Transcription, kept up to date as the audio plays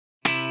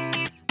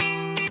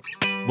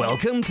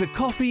Welcome to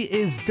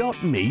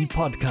CoffeeIs.me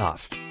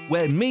podcast,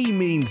 where me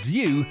means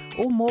you,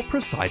 or more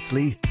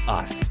precisely,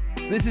 us.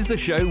 This is the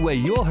show where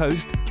your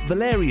host,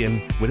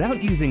 Valerian,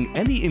 without using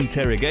any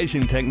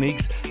interrogation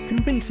techniques,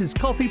 convinces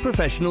coffee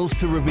professionals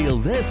to reveal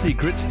their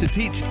secrets to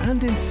teach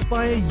and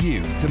inspire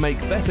you to make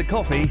better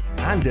coffee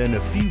and earn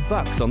a few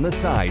bucks on the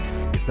side,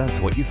 if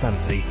that's what you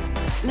fancy.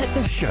 Let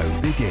the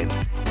show begin.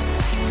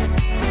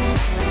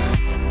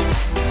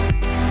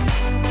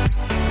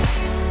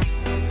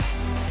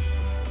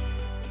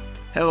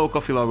 Hello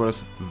coffee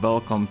lovers,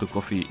 welcome to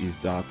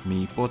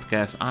CoffeeIs.me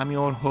podcast. I'm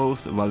your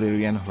host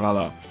Valerian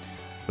Hrala.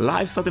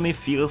 Life suddenly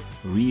feels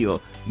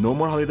real. No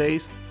more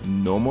holidays,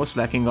 no more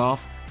slacking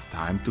off,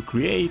 time to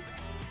create.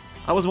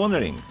 I was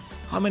wondering,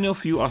 how many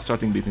of you are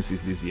starting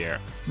businesses this year?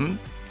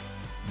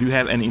 Do you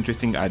have any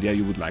interesting idea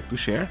you would like to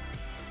share?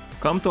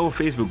 Come to our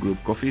Facebook group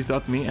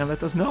CoffeeIs.me and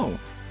let us know.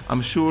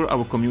 I'm sure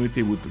our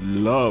community would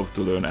love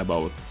to learn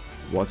about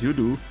what you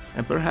do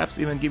and perhaps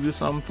even give you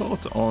some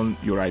thoughts on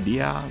your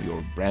idea,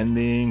 your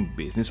branding,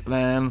 business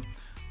plan,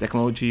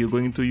 technology you're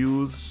going to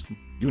use,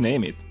 you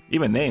name it.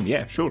 Even name,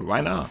 yeah, sure,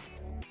 why not?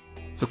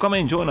 So come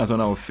and join us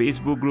on our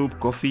Facebook group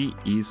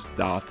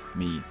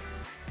CoffeeIs.me.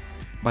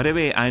 By the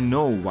way, I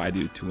know why do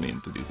you tune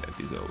into this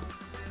episode.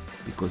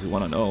 Because you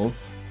want to know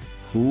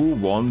who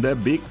won the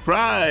big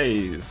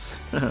prize.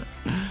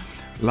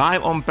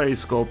 Live on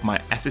Periscope, my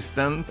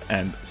assistant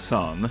and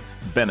son,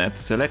 Bennett,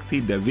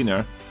 selected the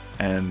winner,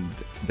 and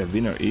the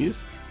winner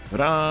is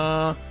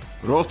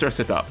Roaster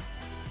Setup.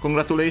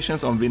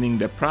 Congratulations on winning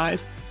the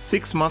prize,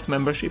 6-month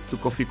membership to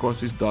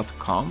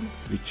coffeecourses.com,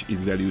 which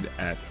is valued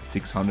at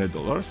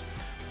 $600,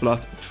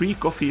 plus 3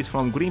 coffees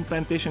from Green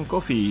Plantation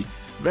Coffee.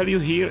 Value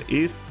here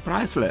is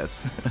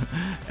priceless.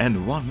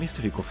 And 1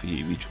 mystery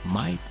coffee, which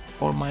might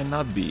or might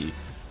not be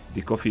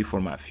the coffee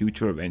for my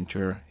future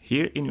venture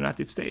here in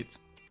United States.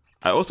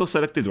 I also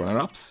selected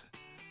runner-ups.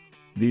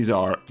 These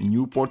are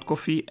Newport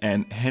Coffee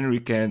and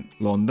Henrike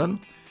London.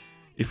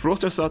 If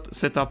Roaster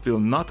Setup will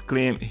not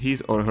claim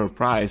his or her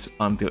prize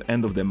until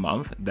end of the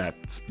month,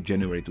 that's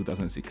January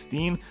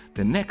 2016,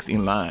 the next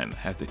in line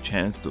has the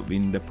chance to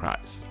win the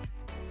prize.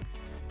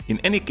 In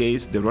any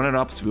case, the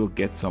runner-ups will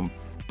get some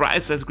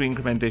priceless Green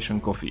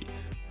Plantation coffee.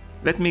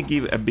 Let me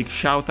give a big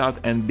shout out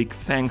and big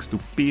thanks to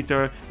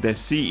Peter, the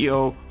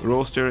CEO,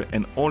 roaster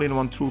and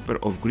all-in-one trooper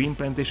of Green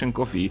Plantation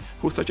Coffee,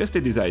 who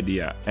suggested this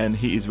idea, and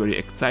he is very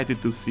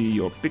excited to see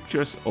your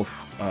pictures of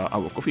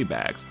our coffee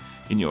bags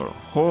in your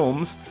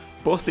homes,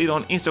 posted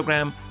on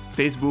Instagram,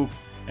 Facebook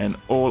and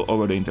all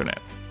over the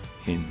internet.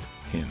 Hint,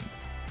 hint.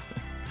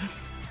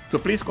 So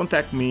please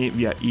contact me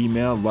via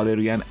email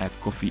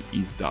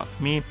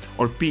valerian@coffeeis.me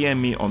or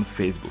PM me on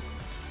Facebook.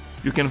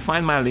 You can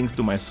find my links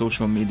to my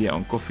social media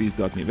on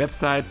coffeeis.me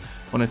website.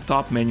 On the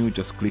top menu,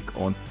 just click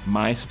on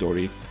My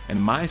Story,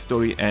 and My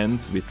Story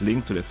ends with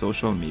links to the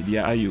social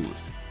media I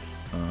use.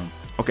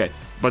 Okay,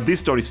 but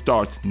this story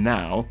starts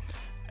now,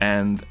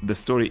 and the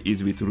story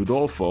is with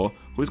Rudolfo,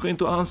 who is going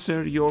to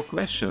answer your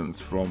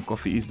questions from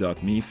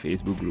coffeeis.me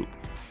Facebook group.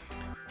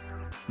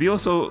 We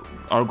also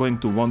are going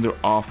to wander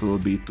off a little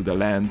bit to the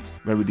land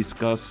where we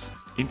discuss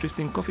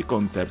interesting coffee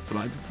concepts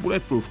like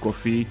bulletproof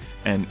coffee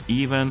and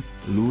even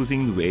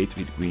losing weight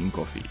with green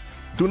coffee.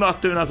 Do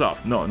not turn us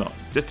off. No.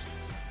 Just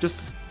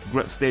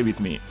stay with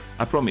me.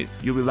 I promise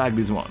you will like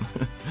this one.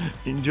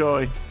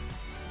 Enjoy.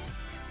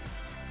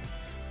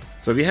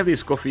 So we have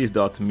this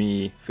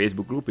coffeeis.me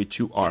Facebook group which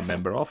you are a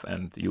member of,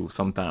 and you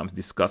sometimes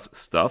discuss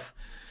stuff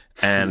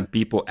and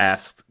people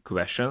ask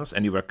questions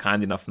and you were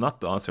kind enough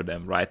not to answer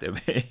them right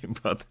away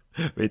but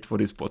wait for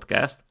this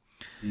podcast.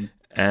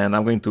 And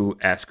I'm going to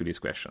ask you these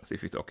questions,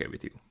 if it's okay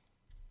with you.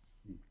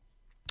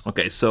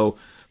 Okay, so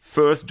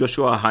first,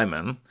 Joshua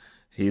Hyman.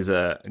 He's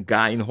a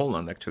guy in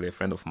Holland, actually, a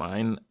friend of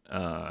mine.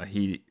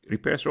 He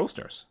repairs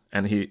roasters,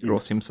 and he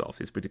roasts himself.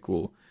 He's pretty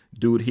cool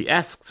dude. He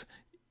asks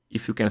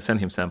if you can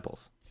send him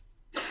samples.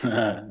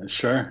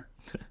 Sure.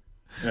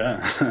 Yeah.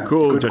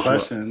 Cool, Good Joshua.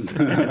 question.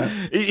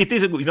 It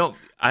is,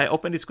 I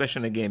opened this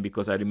question again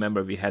because I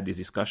remember we had this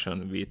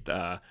discussion with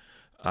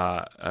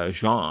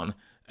Jean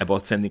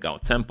about sending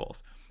out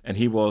samples. And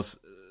he was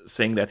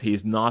saying that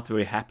he's not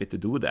very happy to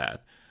do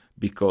that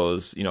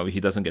because, he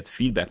doesn't get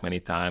feedback many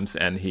times,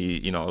 and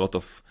a lot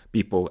of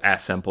people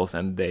ask samples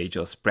and they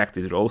just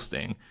practice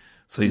roasting.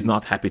 So he's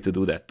not happy to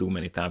do that too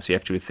many times. He's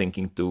actually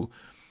thinking to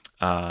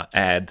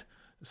add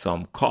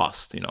some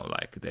cost,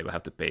 like they will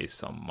have to pay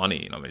some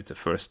money, it's a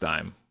first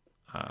time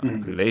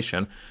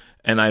relation.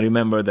 And I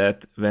remember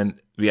that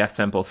when we asked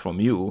samples from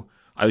you,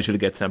 I usually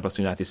get samples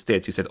from the United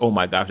States. You said, oh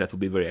my gosh, that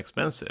would be very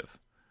expensive.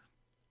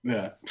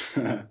 Yeah.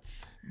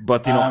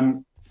 But,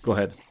 go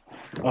ahead.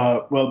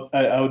 Well,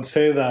 I would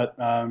say that,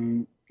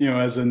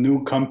 as a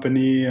new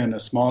company and a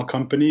small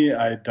company,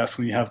 I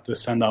definitely have to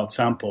send out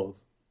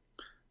samples.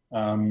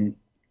 And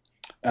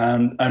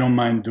I don't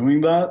mind doing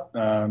that.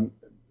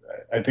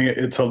 I think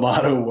it's a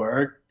lot of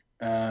work,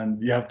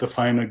 and you have to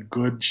find a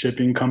good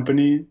shipping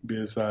company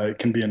because it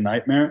can be a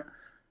nightmare.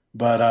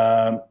 But,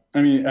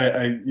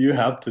 you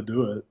have to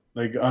do it.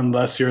 Like,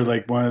 unless you're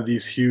like one of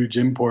these huge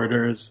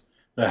importers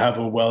that have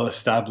a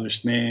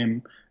well-established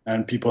name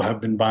and people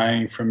have been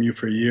buying from you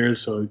for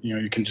years. So,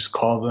 you can just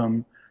call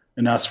them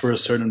and ask for a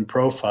certain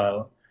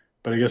profile.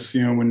 But I guess,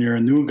 when you're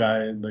a new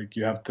guy, like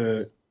you have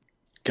to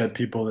get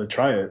people to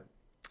try it.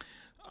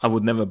 I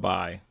would never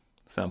buy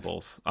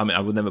samples. I mean,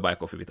 I would never buy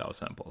coffee without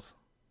samples.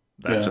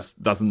 That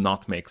just does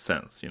not make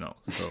sense,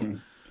 So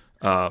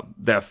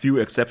there are few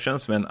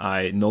exceptions when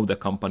I know the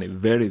company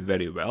very,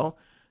 very well,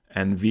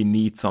 and we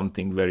need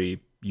something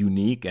very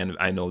unique, and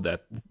I know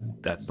that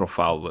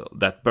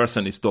that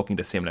person is talking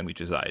the same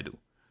language as I do.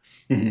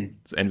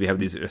 So, and we have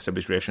this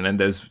established relation, and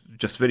there's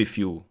just very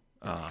few.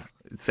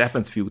 It's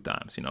happened few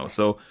times,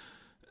 So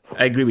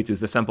I agree with you.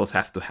 The samples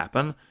have to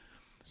happen.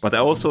 But I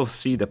also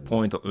see the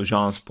point of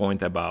Jean's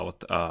point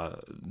about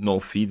no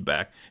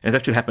feedback. And it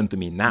actually happened to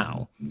me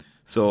now.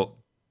 So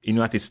in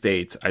the United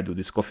States, I do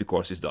this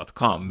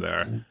coffeecourses.com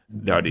where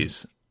there are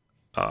these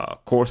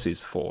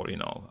courses for,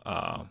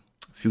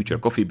 future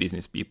coffee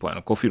business people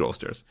and coffee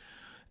roasters.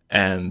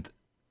 And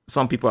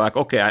some people are like,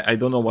 okay, I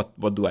don't know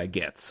what do I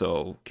get.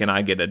 So can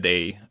I get a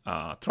day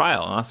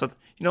trial? And I said,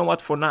 you know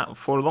what, for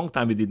a long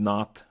time we did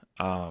not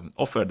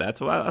offer that.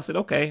 So I said,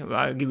 okay,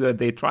 I'll give you a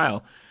day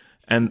trial.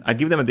 And I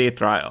give them a day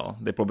trial.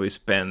 They probably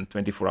spend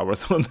 24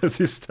 hours on the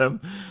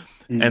system,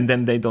 and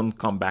then they don't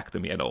come back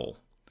to me at all.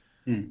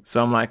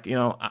 So I'm like,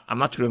 I'm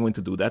not sure I'm going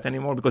to do that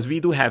anymore, because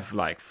we do have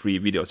like free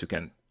videos. You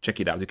can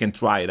check it out. You can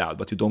try it out,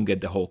 but you don't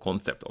get the whole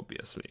concept,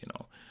 obviously,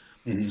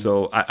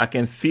 So I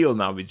can feel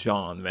now with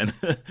John when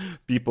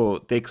people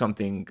take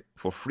something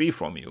for free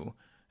from you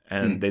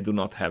and they do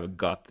not have a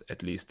gut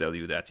at least tell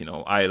you that,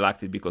 I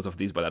liked it because of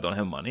this, but I don't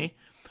have money.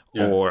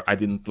 Yeah. Or I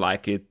didn't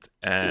like it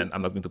and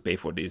I'm not going to pay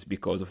for this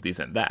because of this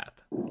and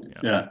that.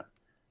 Yeah.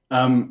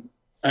 I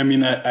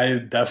mean, I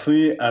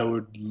definitely, I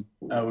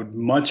would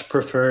much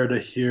prefer to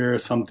hear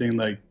something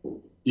like,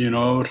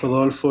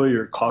 Rodolfo,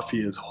 your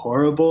coffee is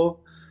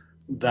horrible,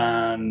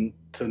 than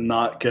to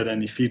not get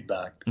any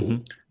feedback.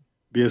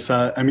 Because,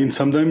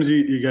 sometimes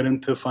you get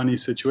into funny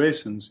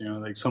situations,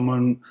 like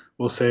someone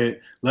will say,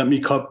 let me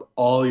cup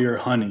all your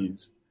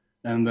honeys.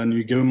 And then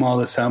you give them all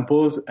the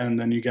samples and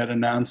then you get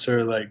an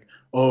answer like,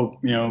 oh,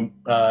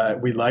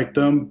 we like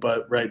them,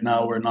 but right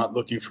now we're not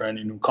looking for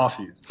any new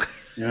coffees.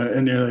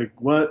 And you're like,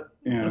 what?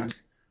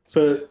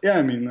 So,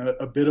 yeah,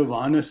 a bit of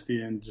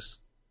honesty and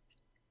just,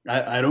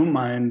 I don't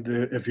mind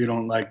if you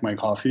don't like my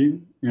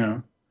coffee,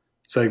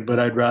 It's like, but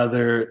I'd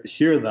rather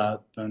hear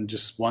that than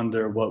just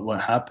wonder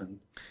what happened.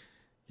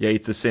 Yeah,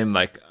 it's the same,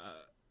 like,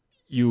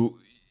 you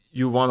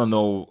want to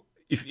know,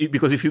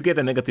 because if you get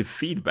a negative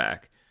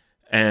feedback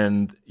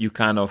and you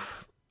kind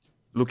of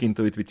look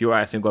into it with your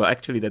eyes and go,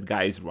 actually, that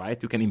guy is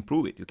right. You can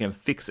improve it. You can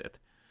fix it.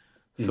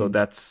 So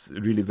that's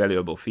really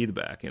valuable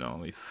feedback,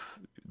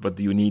 but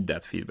you need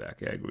that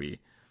feedback. I agree.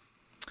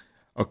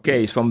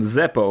 Okay, it's from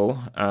Zeppo,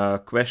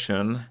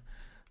 question.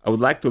 I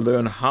would like to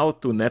learn how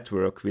to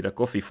network with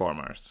coffee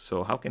farmers.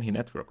 So how can he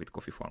network with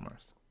coffee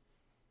farmers?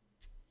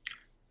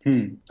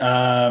 That's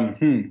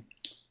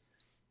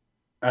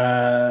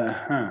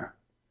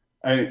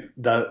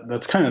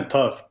kind of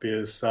tough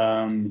because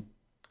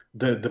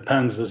that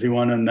depends. Does he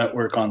want to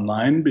network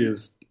online?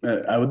 Because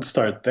I would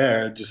start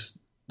there, just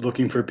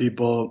looking for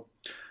people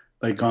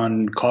like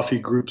on coffee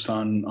groups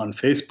on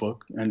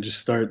Facebook and just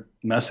start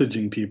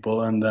messaging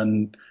people. And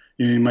then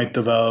you might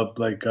develop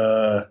like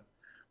a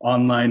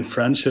online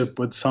friendship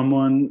with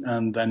someone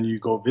and then you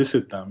go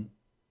visit them.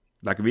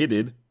 Like we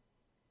did.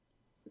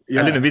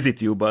 Yeah. I didn't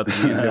visit you, but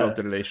we developed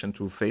a relation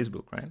through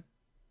Facebook, right?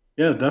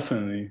 Yeah,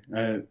 definitely.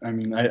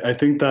 I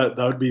think that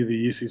would be the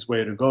easiest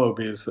way to go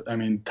because,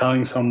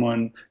 telling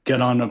someone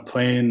get on a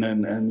plane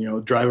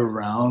and drive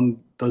around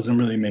doesn't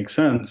really make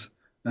sense.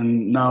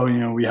 And now,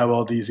 we have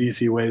all these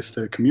easy ways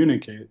to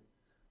communicate.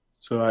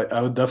 So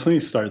I would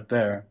definitely start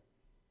there.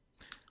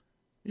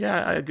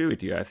 Yeah, I agree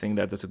with you. I think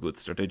that is a good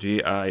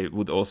strategy. I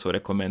would also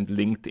recommend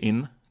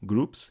LinkedIn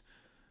groups.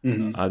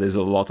 There's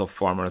a lot of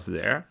farmers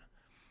there.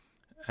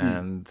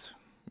 And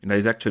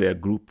there's actually a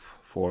group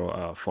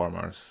for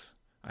farmers,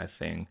 I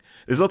think.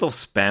 There's a lot of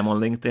spam on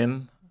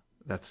LinkedIn.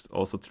 That's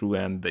also true.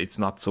 And it's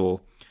not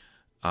so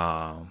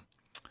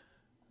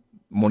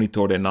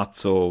monitored and not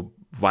so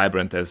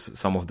vibrant as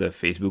some of the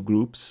Facebook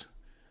groups.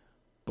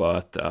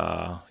 But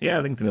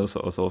LinkedIn is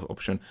also an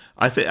option.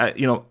 I say,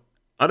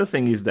 other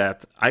thing is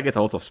that I get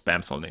a lot of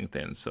spams on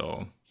LinkedIn.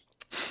 So,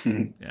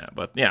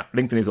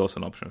 LinkedIn is also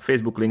an option.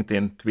 Facebook,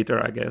 LinkedIn,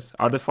 Twitter, I guess.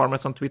 Are there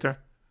farmers on Twitter?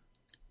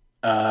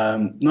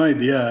 No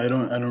idea. I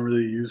don't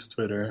really use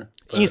Twitter.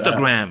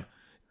 Instagram.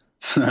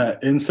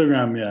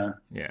 Instagram, yeah.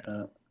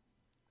 Yeah.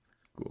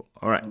 Cool.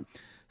 All right.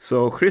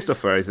 So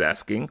Christopher is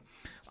asking,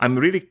 I'm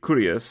really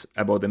curious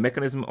about the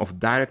mechanism of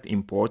direct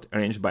import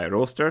arranged by a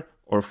roaster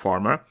or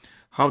farmer.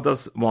 How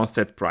does one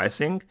set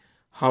pricing?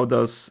 How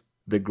does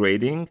the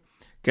grading?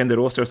 Can the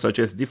roaster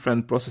suggest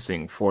different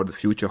processing for the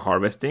future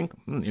harvesting?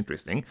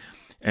 Interesting.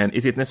 And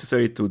is it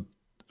necessary to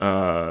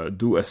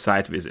do a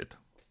site visit?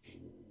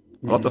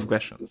 A lot of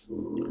questions.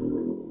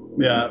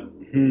 Yeah.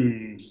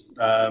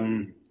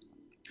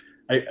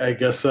 I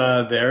guess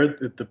there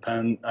it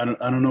depends. I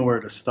don't know where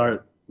to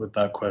start with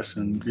that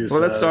question.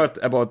 Well, let's start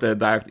about the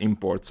direct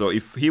import. So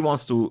if he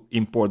wants to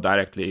import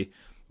directly,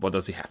 what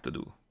does he have to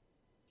do?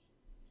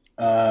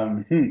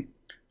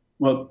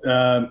 Well,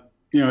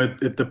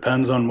 it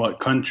depends on what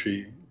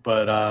country,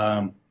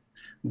 but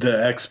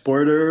the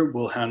exporter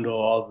will handle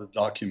all the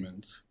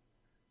documents.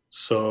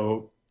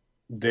 So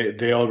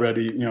they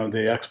already,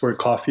 they export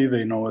coffee,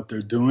 they know what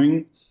they're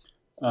doing,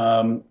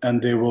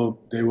 and they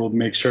will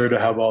make sure to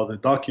have all the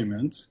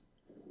documents.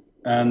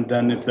 And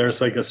then if there's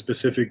like a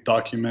specific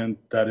document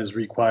that is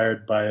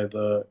required by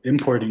the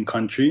importing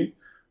country,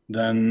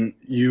 then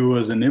you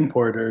as an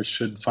importer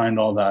should find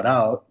all that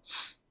out.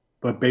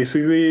 But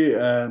basically,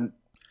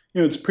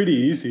 it's pretty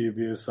easy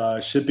because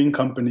shipping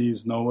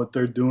companies know what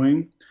they're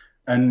doing,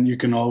 and you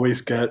can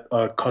always get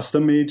a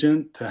custom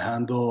agent to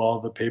handle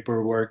all the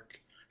paperwork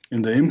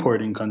in the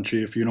importing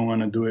country if you don't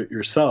want to do it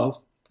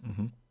yourself.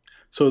 Mm-hmm.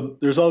 So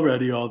there's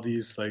already all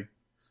these like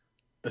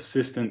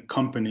assistant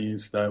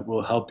companies that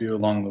will help you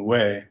along the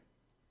way.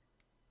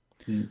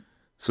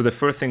 So the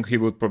first thing he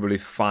would probably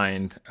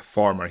find a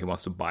farmer he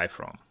wants to buy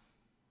from.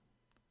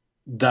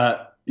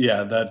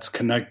 That's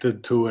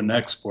connected to an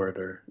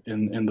exporter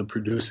in the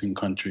producing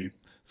country.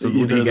 So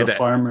either the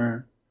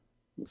farmer.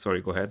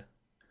 Sorry, go ahead.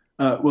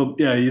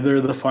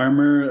 Either the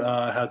farmer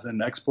has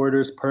an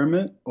exporter's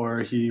permit or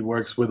he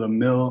works with a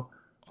mill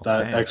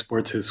that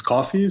exports his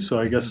coffee. So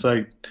I guess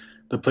like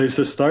the place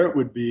to start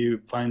would be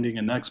finding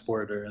an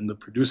exporter in the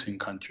producing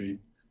country.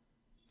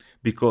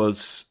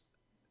 Because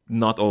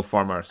not all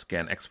farmers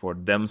can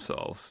export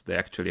themselves. They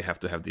actually have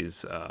to have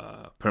these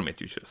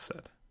permit you just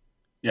said.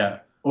 Yeah.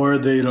 Or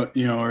they don't,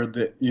 you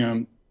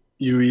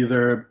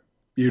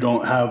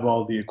don't have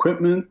all the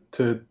equipment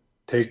to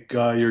take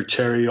your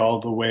cherry all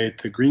the way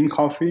to green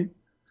coffee,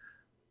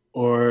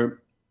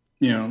 or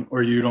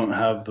you don't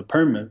have the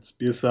permits,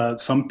 because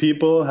some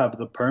people have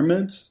the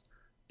permits,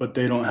 but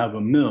they don't have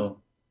a mill,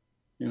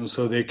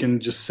 so they can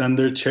just send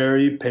their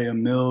cherry, pay a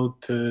mill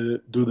to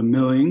do the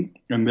milling,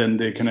 and then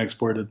they can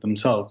export it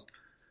themselves.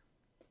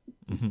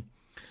 Mm-hmm.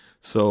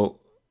 So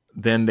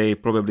then they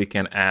probably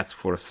can ask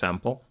for a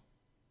sample.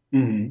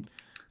 Mm-hmm.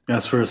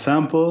 Ask for a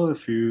sample.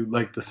 If you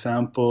like the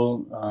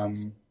sample,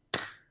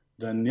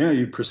 then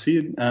you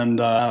proceed. And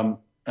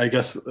I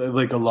guess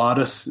like a lot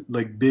of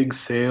like big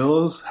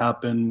sales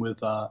happen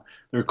with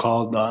they're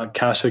called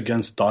cash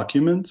against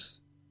documents.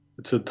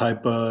 It's a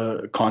type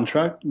of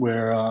contract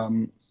where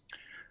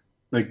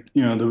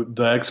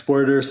the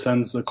exporter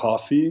sends the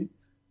coffee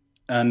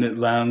and it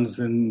lands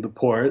in the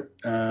port,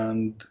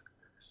 and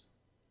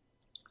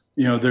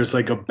there's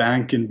like a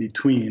bank in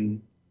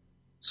between,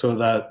 so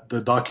that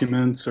the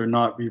documents are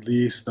not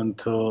released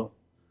until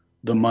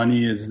the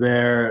money is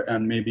there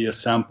and maybe a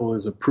sample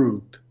is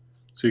approved.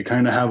 So you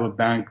kind of have a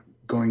bank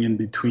going in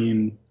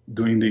between,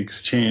 doing the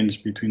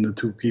exchange between the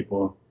two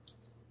people.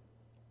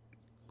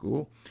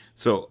 Cool.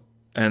 So,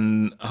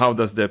 and how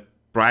does the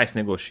price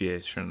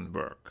negotiation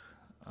work?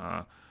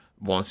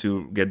 Once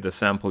you get the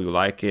sample, you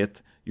like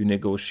it, you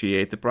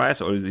negotiate the price,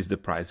 or is the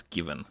price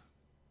given?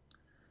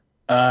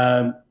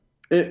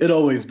 It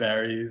always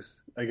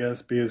varies, I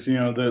guess, because,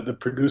 the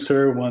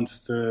producer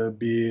wants to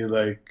be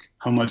like,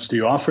 how much do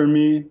you offer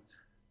me?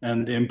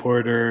 And the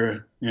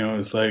importer,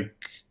 is like,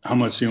 how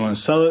much do you want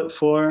to sell it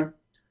for?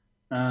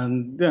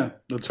 And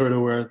that's sort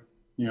of where,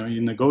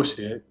 you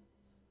negotiate.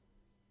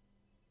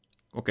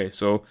 Okay,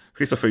 so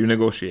Christopher, you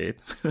negotiate.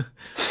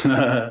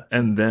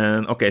 And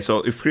then,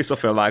 so if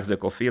Christopher likes the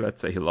coffee,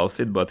 let's say he loves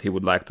it, but he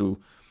would like to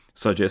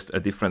suggest a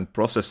different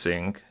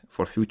processing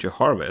for future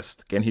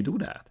harvest, can he do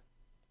that?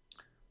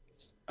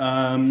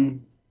 I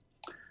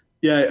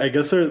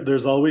guess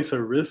there's always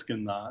a risk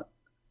in that,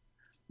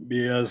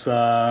 because,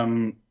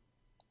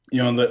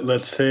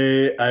 let's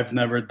say I've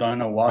never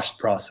done a wash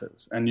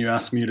process and you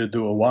ask me to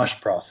do a wash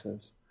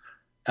process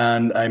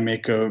and I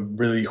make a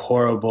really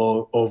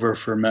horrible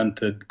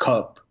over-fermented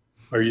cup.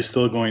 Are you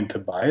still going to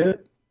buy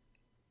it?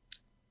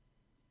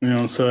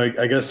 So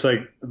I guess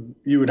like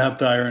you would have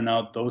to iron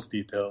out those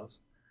details.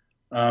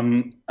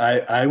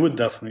 I would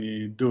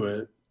definitely do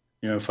it.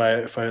 If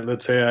I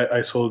let's say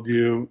I sold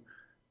you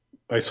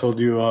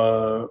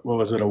what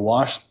was it, a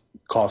washed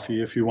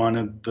coffee. If you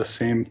wanted the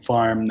same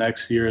farm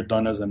next year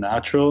done as a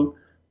natural,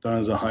 done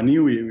as a honey,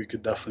 we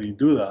could definitely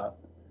do that.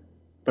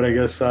 But I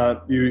guess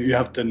you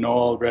have to know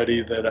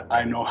already that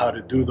I know how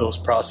to do those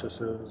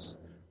processes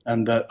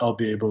and that I'll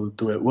be able to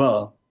do it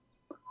well.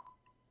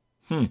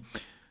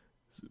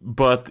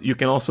 But you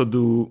can also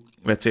do,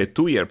 let's say, a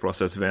 2-year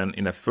process when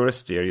in the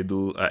first year you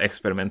do an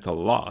experimental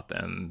lot,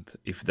 and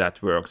if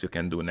that works, you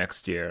can do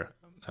next year,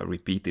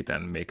 repeat it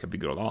and make a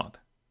bigger lot.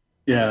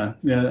 Yeah,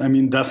 I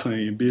mean,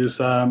 definitely,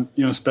 because,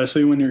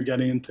 especially when you're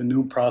getting into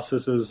new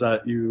processes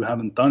that you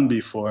haven't done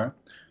before,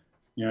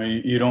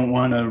 you don't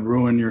want to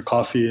ruin your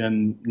coffee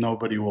and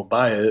nobody will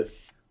buy it.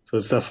 So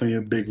it's definitely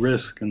a big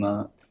risk in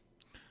that.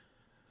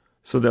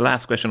 So the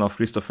last question of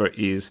Christopher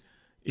is,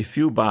 if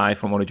you buy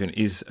from Origin,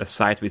 is a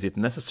site visit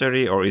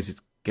necessary, or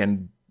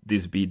can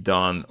this be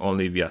done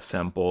only via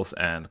samples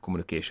and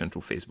communication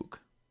through Facebook,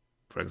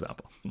 for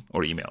example,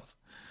 or emails?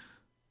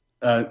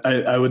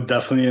 I would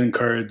definitely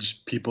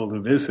encourage people to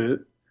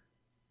visit,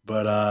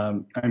 but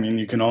I mean,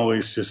 you can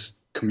always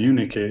just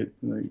communicate,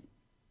 like,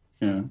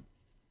 you know.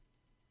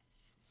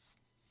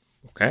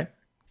 Okay,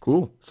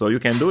 cool. So you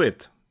can do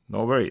it.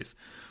 No worries.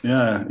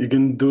 Yeah, you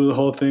can do the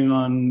whole thing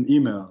on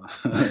email.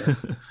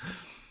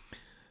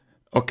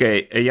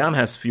 Okay, Jan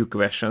has few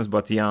questions,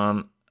 but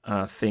Jan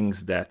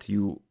thinks that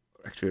you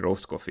actually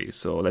roast coffee.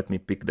 So let me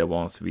pick the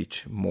ones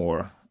which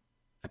more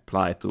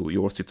apply to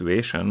your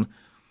situation.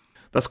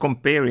 Does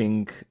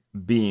comparing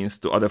beans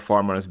to other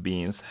farmers'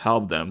 beans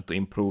help them to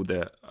improve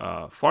the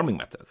farming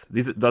method?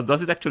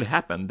 Does it actually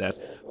happen that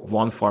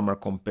one farmer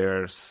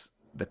compares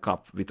the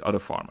cup with other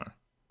farmer?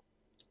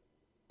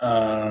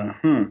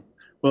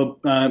 Well,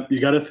 you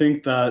got to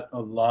think that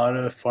a lot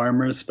of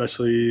farmers,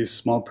 especially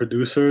small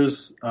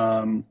producers,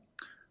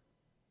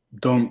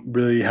 don't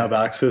really have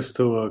access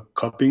to a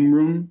cupping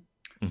room.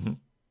 Mm-hmm.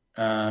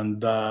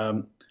 And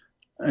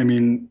I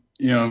mean,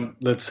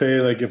 let's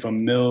say like if a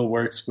mill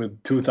works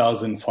with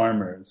 2,000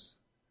 farmers,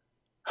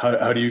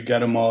 how do you get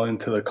them all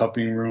into the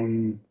cupping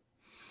room?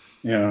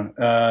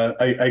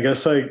 I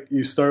guess like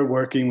you start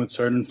working with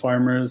certain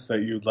farmers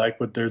that you like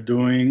what they're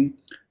doing,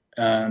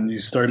 and you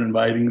start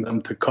inviting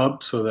them to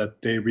cup so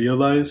that they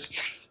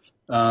realize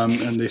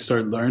and they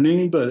start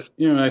learning. But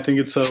I think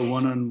it's a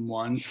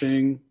one-on-one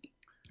thing.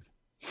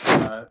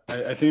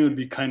 I think it would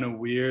be kind of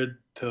weird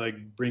to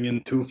like bring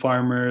in two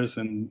farmers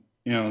and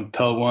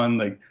tell one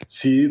like,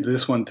 see,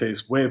 this one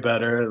tastes way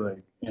better.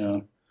 Like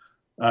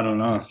I don't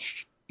know.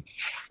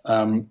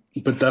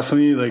 But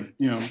definitely like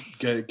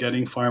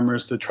getting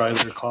farmers to try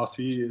their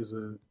coffee is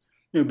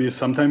because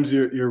sometimes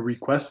you're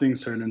requesting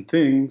certain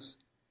things,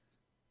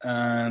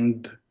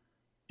 and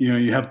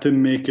you have to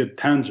make it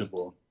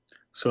tangible.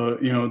 So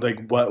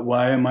like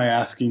why am I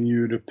asking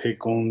you to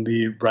pick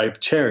only ripe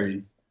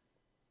cherry?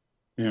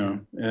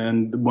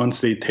 And once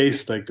they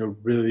taste like a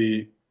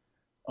really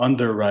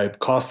underripe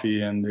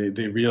coffee and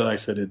they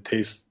realize that it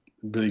tastes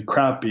really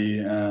crappy,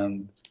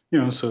 and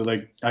so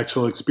like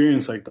actual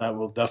experience like that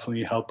will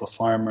definitely help a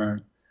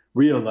farmer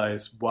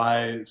realize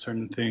why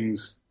certain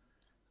things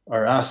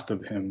are asked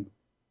of him.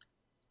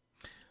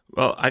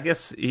 Well, I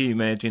guess he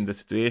imagined the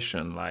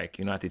situation like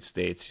United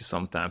States, you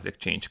sometimes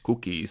exchange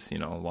cookies,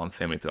 one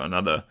family to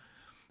another,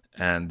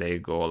 and they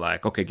go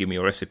like, okay, give me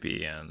a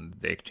recipe, and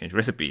they exchange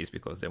recipes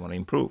because they want to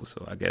improve.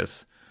 So I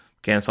guess,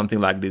 can something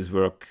like this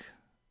work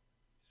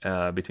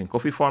between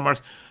coffee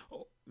farmers?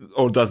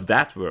 Or does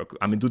that work?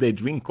 I mean, do they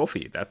drink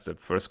coffee? That's the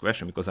first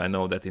question, because I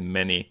know that in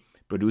many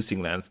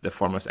producing lands, the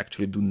farmers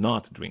actually do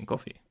not drink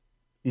coffee.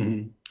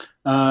 Mm-hmm.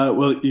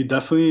 Well, you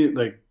definitely,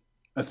 like,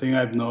 a thing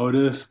I've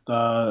noticed,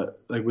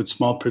 like with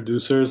small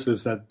producers,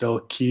 is that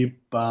they'll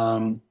keep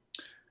kind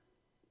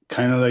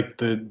of like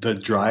the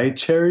dry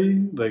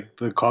cherry, like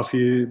the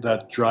coffee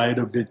that dried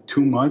a bit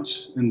too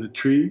much in the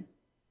tree.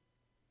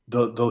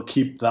 They'll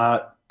keep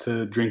that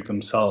to drink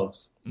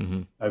themselves.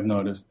 Mm-hmm. I've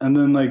noticed. And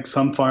then like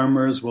some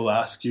farmers will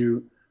ask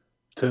you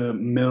to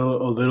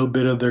mill a little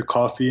bit of their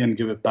coffee and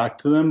give it back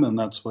to them, and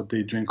that's what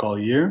they drink all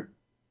year.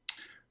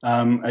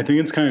 I think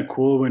it's kind of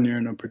cool when you're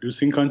in a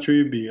producing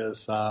country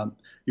because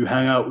you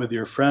hang out with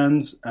your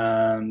friends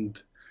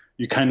and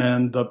you kind of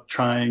end up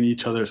trying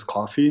each other's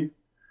coffee.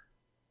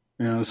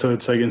 So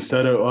it's like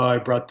instead of, oh, I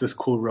brought this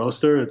cool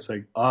roaster, it's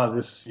like,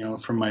 this,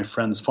 from my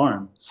friend's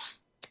farm.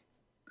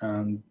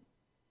 And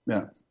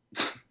yeah.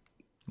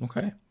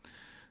 Okay.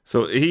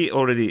 So we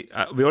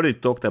already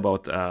talked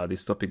about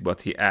this topic,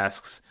 but he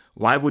asks,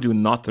 why would you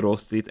not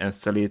roast it and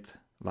sell it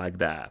like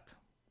that?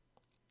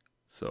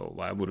 So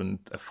why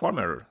wouldn't a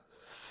farmer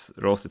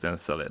roast it and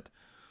sell it?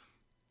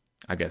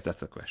 I guess that's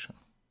the question.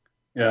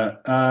 Yeah.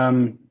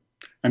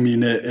 I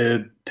mean,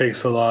 it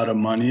takes a lot of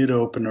money to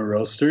open a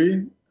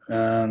roastery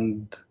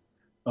and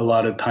a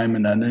lot of time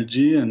and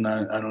energy. And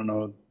I don't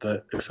know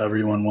that if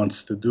everyone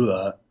wants to do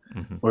that,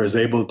 mm-hmm. or is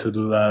able to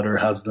do that, or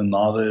has the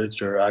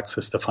knowledge or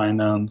access to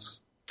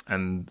finance.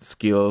 And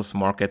skills,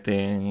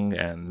 marketing,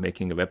 and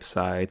making a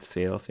website,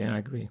 sales. Yeah, I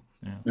agree.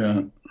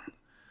 Yeah.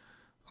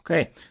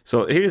 Okay,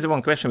 so here is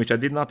one question which I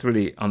did not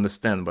really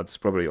understand, but it's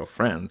probably your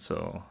friend.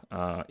 So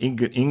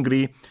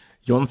Ingrid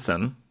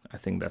Jonsen, I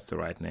think that's the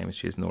right name.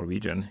 She's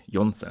Norwegian,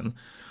 Jonsen.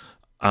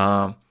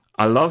 I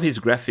love his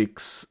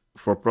graphics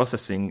for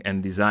processing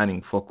and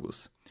designing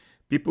focus.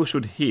 People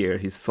should hear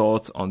his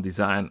thoughts on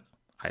design,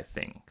 I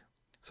think.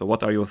 So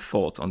what are your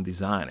thoughts on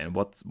design, and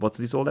what's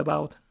this all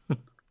about?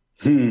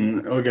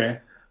 Okay.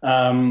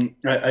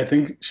 I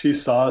think she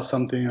saw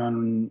something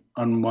on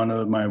one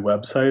of my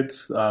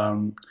websites.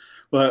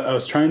 Well, I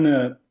was trying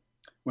to,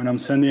 when I'm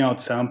sending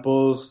out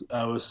samples,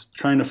 I was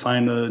trying to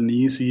find an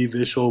easy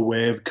visual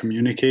way of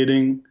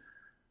communicating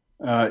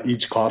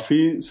each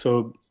coffee.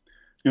 So,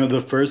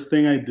 the first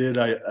thing I did,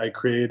 I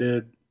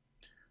created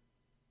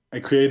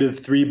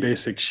 3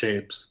 basic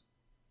shapes.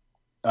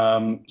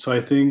 So I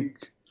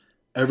think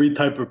every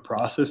type of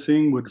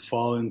processing would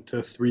fall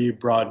into 3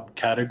 broad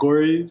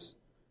categories,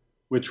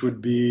 which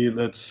would be,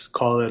 let's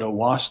call it a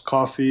washed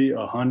coffee,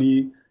 a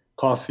honey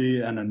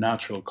coffee, and a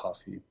natural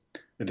coffee.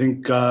 I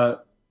think,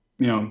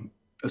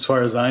 as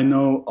far as I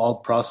know, all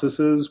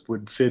processes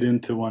would fit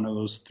into one of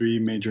those three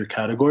major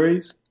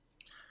categories.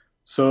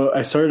 So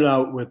I started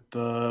out with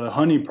the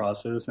honey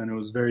process, and it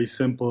was very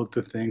simple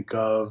to think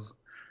of,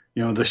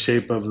 the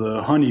shape of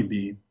the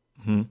honeybee.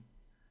 Hmm.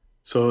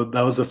 So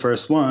that was the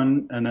first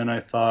one, and then I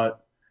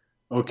thought,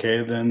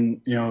 okay,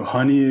 then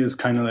honey is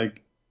kind of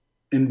like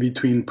in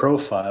between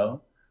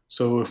profile.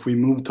 So if we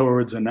move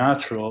towards a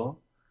natural,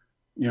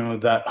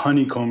 that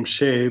honeycomb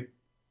shape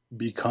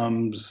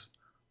becomes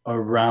a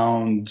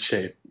round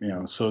shape.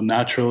 So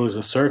natural is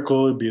a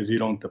circle because you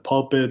don't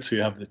depulp it, so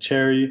you have the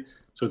cherry,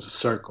 so it's a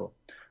circle.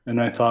 And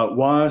I thought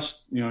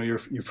washed, you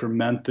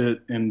ferment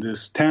it in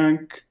this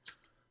tank,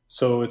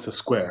 so it's a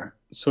square.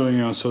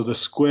 So so the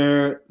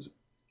square,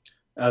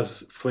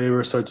 as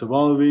flavor starts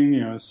evolving,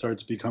 it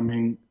starts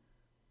becoming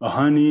a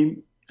honey.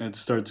 It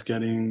starts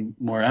getting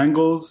more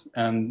angles,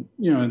 and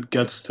it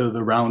gets to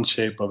the round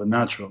shape of a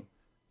natural.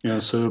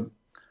 So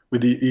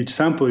with each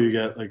sample, you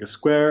get like a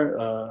square,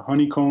 a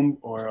honeycomb,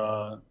 or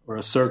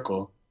a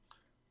circle.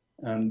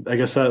 And I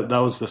guess that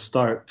was the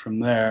start from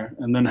there.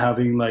 And then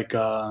having like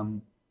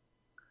kind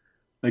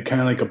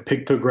of like a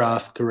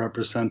pictograph to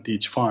represent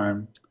each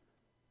farm.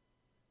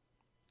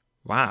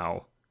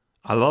 Wow,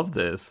 I love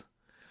this.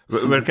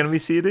 Where can we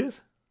see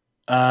this?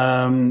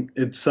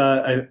 It's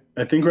I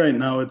think right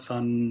now it's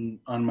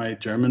on my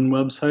German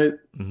website.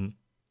 Mm-hmm.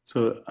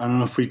 So I don't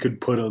know if we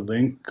could put a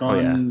link on. Oh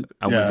yeah,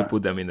 I'm going to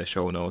put them in the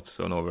show notes,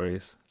 so no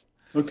worries.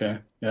 Okay,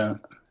 yeah.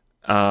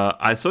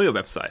 I saw your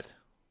website.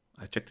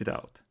 I checked it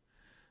out.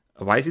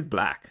 Why is it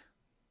black?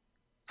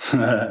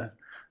 I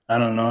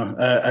don't know.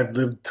 I've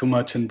lived too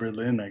much in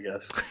Berlin, I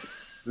guess.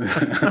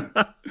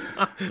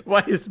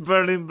 Why is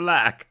Berlin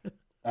black?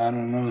 I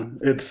don't know.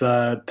 It's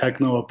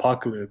techno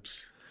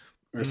apocalypse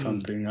or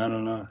something. I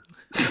don't know.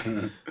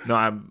 No,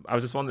 I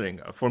was just wondering.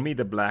 For me,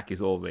 the black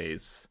is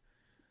always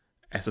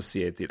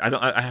associated.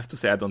 I have to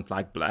say I don't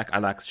like black. I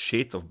like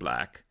shades of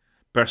black.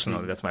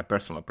 Personally, that's my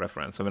personal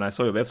preference. So when I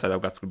saw your website, I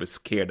got a little bit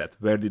scared that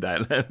where did I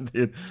land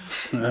it?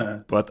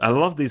 But I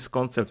love this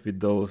concept with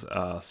those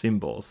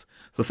symbols.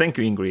 So thank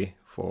you, Ingrid,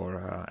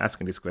 for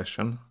asking this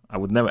question. I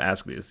would never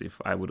ask this if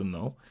I wouldn't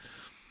know.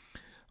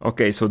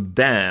 Okay, so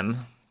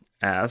Dan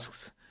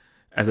asks,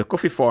 as a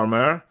coffee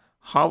farmer,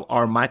 how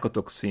are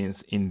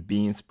mycotoxins in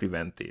beans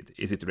prevented?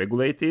 Is it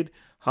regulated?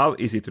 How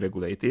is it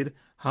regulated?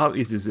 How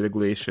is this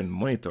regulation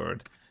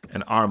monitored?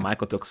 And are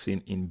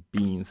mycotoxin in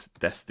beans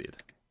tested?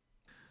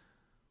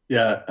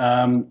 Yeah,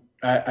 I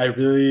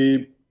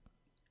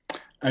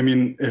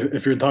mean,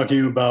 if you're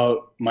talking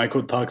about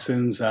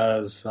mycotoxins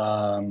as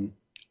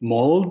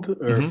mold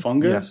or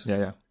fungus,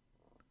 Yeah.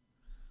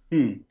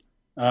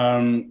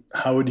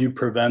 How would you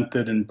prevent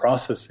it in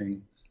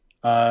processing?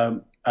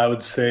 I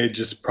would say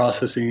just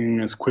processing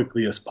as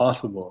quickly as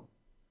possible.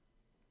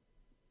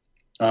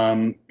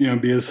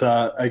 Because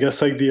I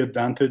guess like the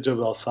advantage of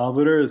El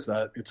Salvador is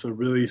that it's a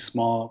really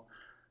small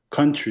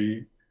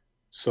country,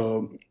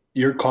 so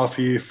your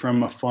coffee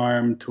from a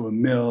farm to a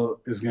mill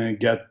is going to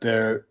get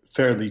there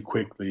fairly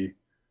quickly.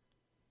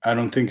 I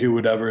don't think it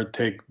would ever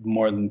take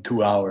more than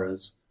 2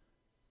 hours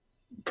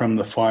from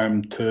the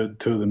farm to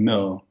the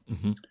mill.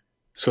 Mm-hmm.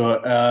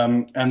 So,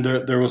 and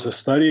there was a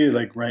study,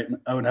 like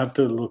I would have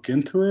to look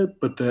into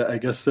it, but I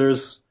guess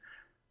there's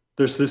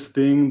this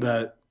thing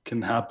that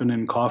can happen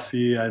in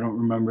coffee. I don't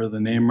remember the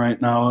name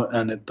right now,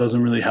 and it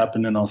doesn't really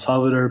happen in El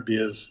Salvador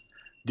because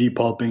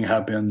depulping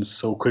happens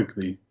so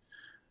quickly.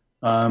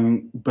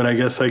 But I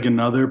guess like in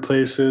other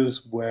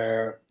places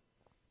where,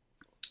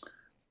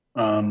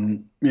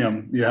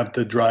 you have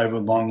to drive a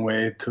long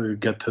way to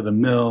get to the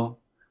mill,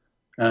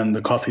 and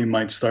the coffee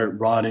might start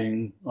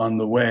rotting on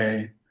the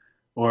way,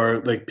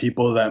 or like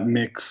people that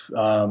mix,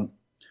 that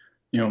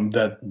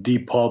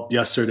depulp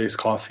yesterday's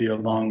coffee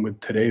along with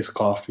today's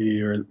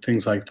coffee or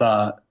things like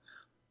that.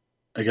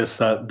 I guess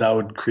that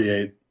would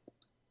create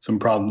some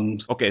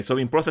problems. Okay, so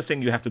in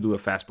processing, you have to do a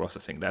fast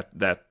processing.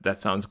 That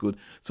sounds good.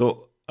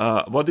 So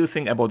what do you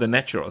think about the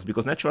naturals?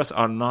 Because naturals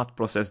are not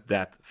processed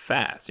that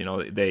fast.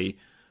 They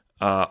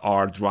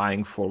are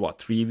drying for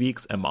 3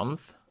 weeks, a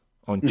month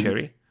on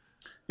cherry?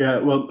 Yeah,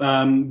 well,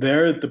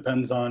 there it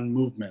depends on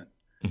movement.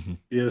 Mm-hmm.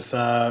 Because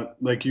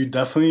like you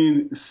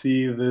definitely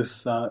see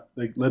this,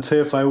 like let's say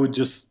if I would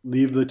just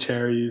leave the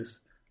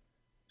cherries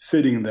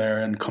sitting there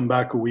and come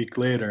back a week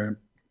later,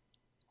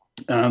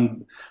 I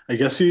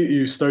guess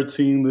you start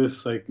seeing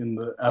this like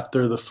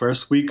after the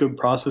first week of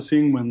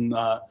processing when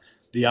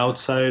the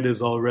outside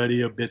is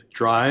already a bit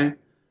dry,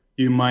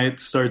 you might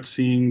start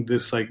seeing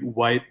this like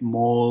white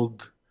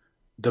mold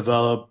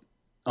develop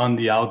on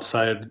the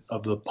outside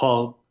of the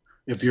pulp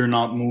if you're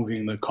not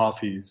moving the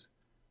coffees.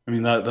 I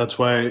mean that's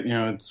why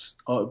it's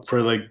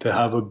for like to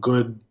have a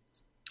good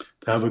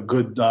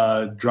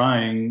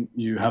drying,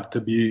 you have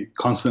to be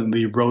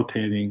constantly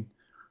rotating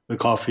the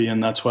coffee,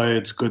 and that's why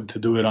it's good to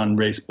do it on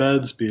raised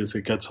beds because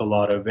it gets a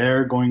lot of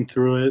air going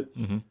through it,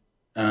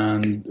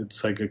 and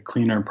it's like a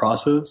cleaner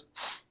process.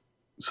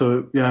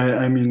 So yeah,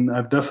 I mean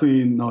I've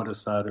definitely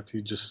noticed that if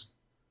you just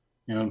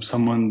if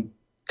someone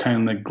kind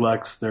of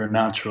neglects their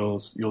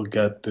naturals, you'll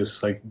get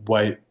this like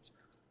white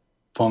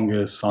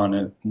fungus on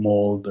it,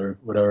 mold or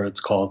whatever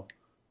it's called.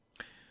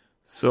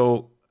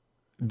 So,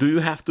 do you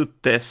have to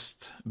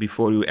test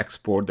before you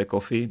export the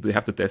coffee? Do you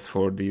have to test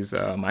for these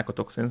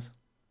mycotoxins?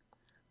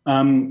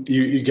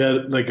 You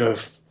get like a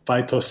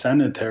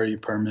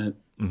phytosanitary permit.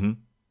 And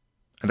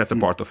that's a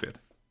part of it.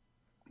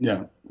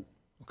 Yeah.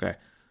 Okay.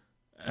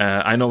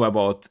 I know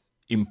about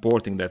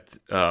importing that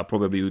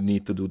probably you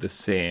need to do the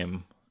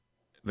same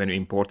when you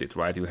import it,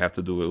 right? You have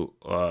to do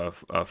a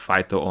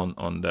phyto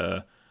on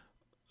the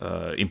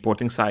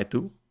importing side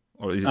too?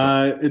 Or is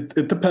it?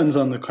 It depends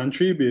on the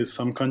country because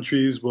some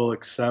countries will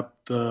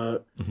accept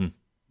the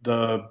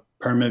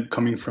permit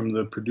coming from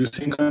the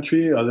producing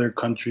country. Other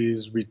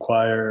countries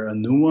require a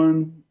new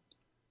one.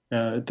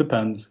 Yeah, it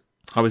depends.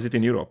 How is it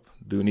in Europe?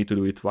 Do you need to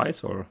do it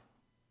twice or?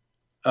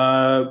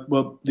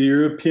 Well, the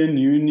European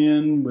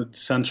Union with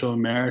Central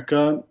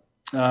America,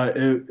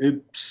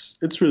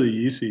 it's really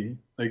easy.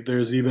 Like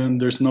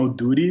there's no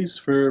duties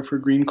for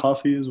green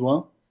coffee as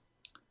well.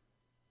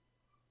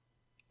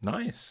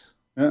 Nice.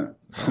 Yeah.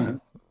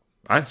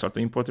 I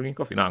started importing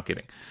coffee. No, I'm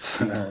kidding.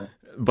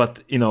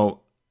 But,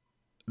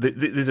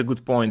 this is a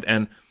good point.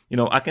 And,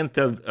 I can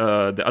tell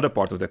the other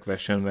part of the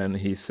question when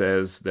he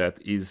says that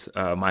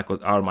are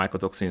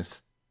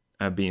mycotoxins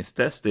being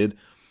tested.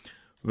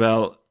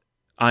 Well,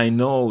 I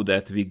know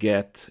that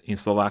in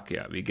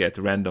Slovakia, we get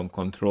random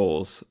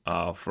controls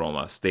from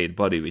a state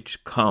body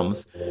which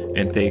comes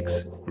and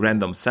takes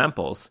random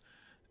samples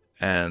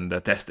and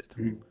test it.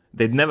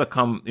 They never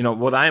come,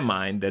 what I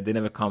mind that they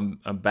never come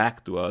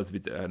back to us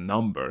with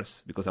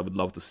numbers, because I would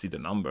love to see the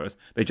numbers.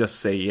 They just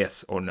say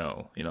yes or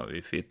no,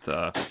 if it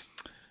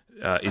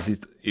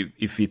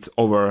if it's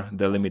over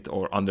the limit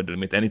or under the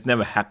limit, and it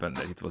never happened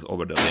that it was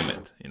over the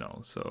limit,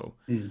 So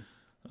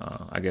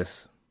I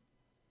guess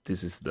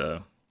I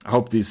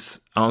hope this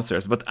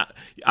answers. But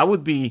I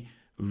would be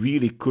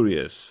really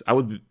curious. I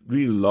would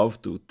really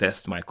love to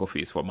test my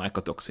coffees for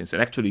mycotoxins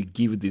and actually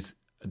give this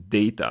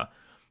data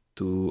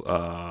to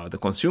the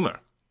consumer,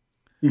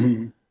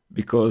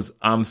 because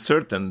I'm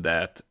certain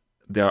that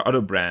there are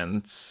other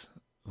brands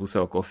who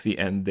sell coffee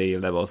and their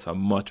levels are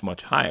much,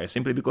 much higher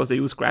simply because they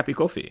use crappy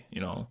coffee,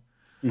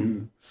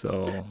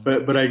 So,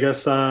 but I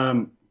guess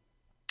I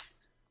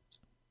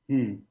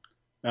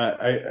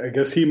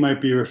guess he might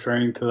be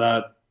referring to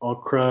that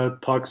okra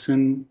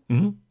toxin.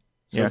 Is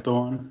that the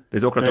one?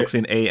 There's okra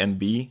toxin A and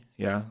B.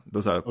 Yeah,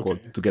 those are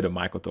called together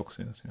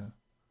mycotoxins.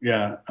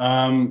 Yeah.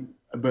 Yeah.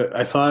 But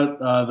I thought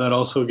that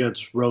also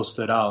gets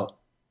roasted out,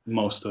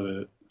 most of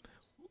it.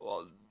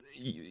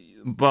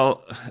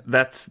 Well,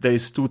 there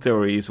is two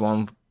theories.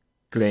 One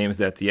claims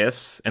that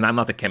yes, and I'm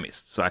not a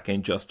chemist, so I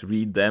can just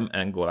read them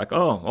and go like,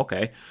 oh,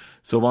 okay.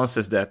 So one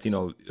says that,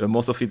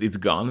 most of it is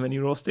gone when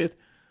you roast it.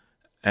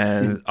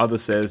 And other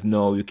says,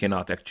 no, you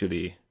cannot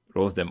actually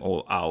roast them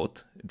all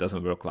out. It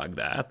doesn't work like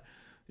that.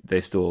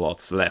 There's still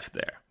lots left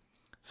there.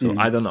 So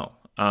I don't know.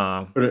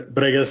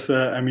 But I guess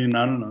I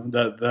don't know,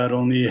 that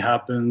only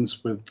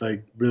happens with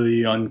like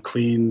really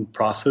unclean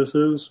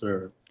processes,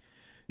 or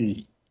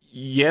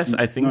yes,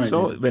 I think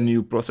so. When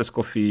you process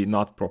coffee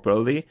not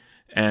properly,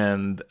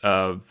 and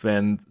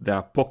when there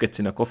are pockets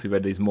in a coffee where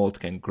this mold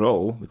can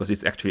grow, because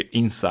it's actually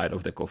inside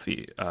of the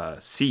coffee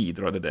seed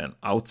rather than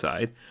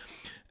outside,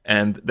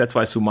 and that's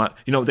why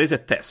there's a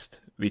test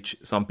which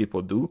some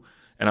people do,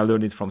 and I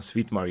learned it from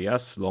Sweet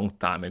Maria's long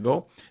time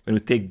ago. When you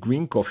take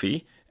green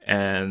coffee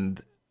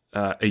and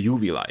a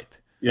UV light.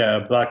 Yeah,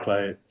 black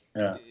light.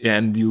 Yeah.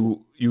 And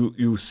you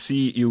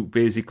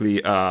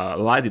basically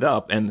light it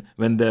up, and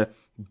when the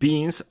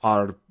beans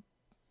are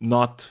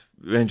not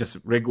when just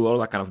regular,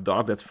 like kind of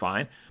dark, that's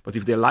fine. But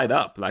if they light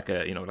up like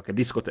a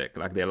discotheque,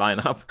 like they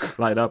light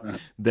up,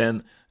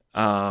 then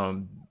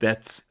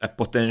that's a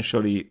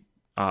potential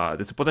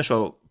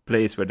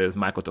place where those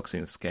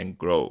mycotoxins can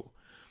grow.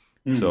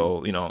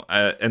 So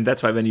and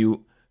that's why when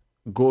you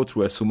go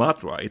through a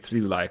Sumatra, it's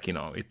really like,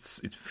 it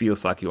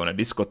feels like you're on a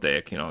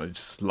discotheque, it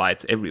just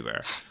lights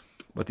everywhere.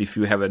 But if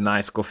you have a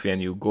nice coffee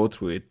and you go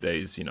through it, there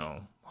is,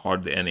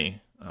 hardly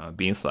any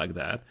beans like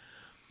that.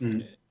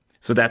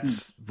 So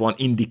that's one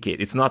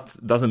indicator.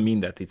 Doesn't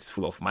mean that it's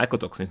full of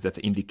mycotoxins. That's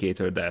an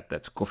indicator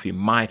that coffee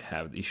might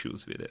have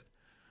issues with it.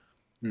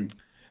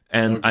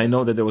 And I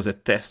know that there was a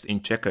test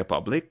in Czech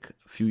Republic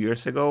a few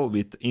years ago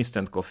with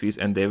instant coffees,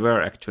 and they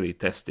were actually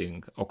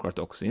testing okra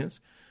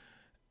toxins.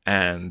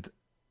 And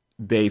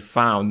they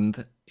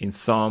found in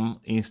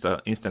some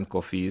instant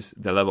coffees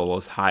the level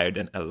was higher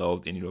than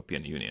allowed in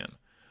European Union,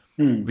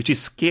 which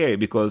is scary,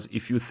 because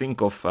if you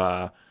think of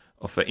an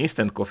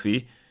instant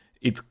coffee,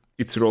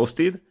 it's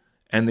roasted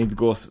and it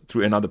goes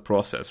through another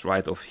process,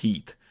 right, of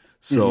heat.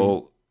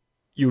 So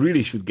you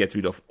really should get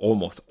rid of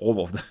almost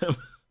all of them,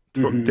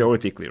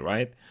 theoretically,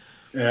 right?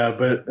 Yeah,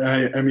 but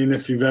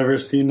if you've ever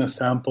seen a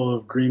sample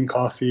of green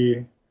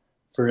coffee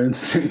for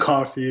instant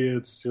coffee,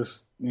 it's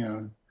just,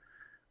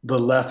 the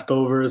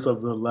leftovers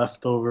of the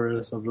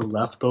leftovers of the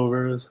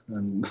leftovers.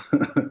 And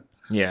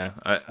yeah,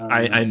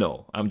 I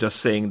know. I'm just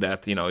saying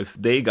that, if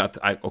they got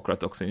okra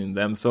toxin in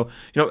them. So,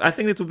 I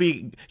think it would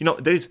be,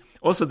 there is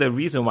also the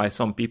reason why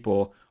some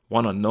people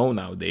want to know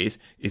nowadays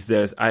is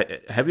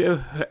have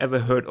you ever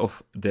heard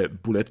of the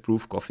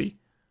bulletproof coffee?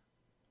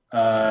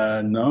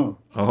 No.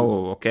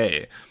 Oh,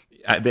 okay.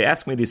 They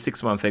asked me this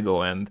 6 months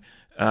ago, and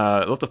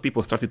a lot of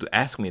people started to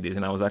ask me this,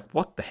 and I was like,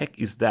 what the heck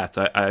is that?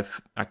 So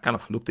I kind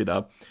of looked it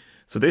up.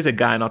 So there's a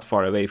guy not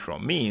far away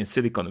from me in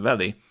Silicon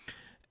Valley,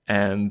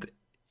 and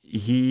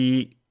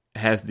he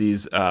has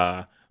this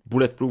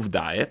bulletproof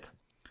diet.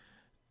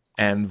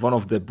 And one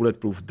of the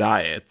bulletproof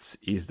diets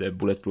is the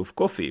bulletproof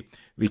coffee,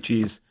 which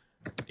is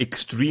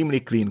extremely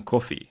clean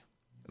coffee.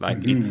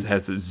 Like it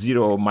has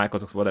zero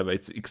mycotoxins, whatever.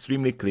 It's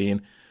extremely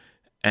clean.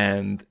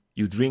 And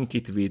you drink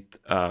it with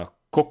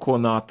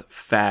coconut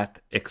fat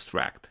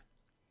extract.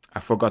 I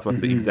forgot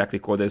what's exactly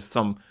called. There's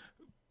some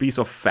piece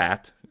of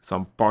fat,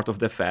 some part of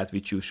the fat,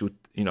 which you should,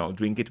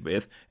 drink it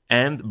with,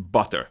 and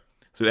butter.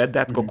 So you add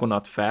that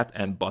coconut fat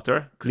and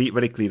butter,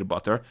 very clear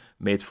butter,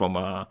 made from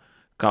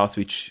cows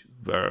which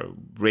were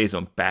raised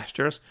on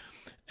pastures,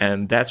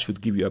 and that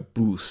should give you a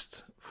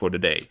boost for the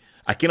day.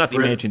 I cannot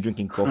imagine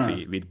drinking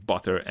coffee with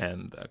butter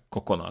and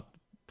coconut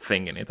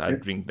thing in it. I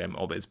drink them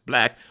always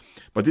black,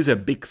 but this is a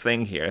big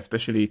thing here,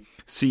 especially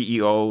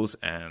CEOs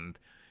and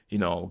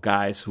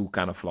guys who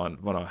kind of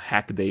want to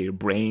hack their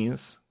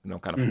brains,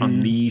 kind of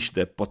unleash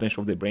the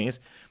potential of their brains.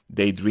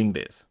 They drink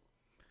this.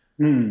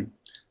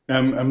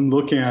 I'm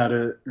looking at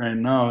it right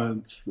now.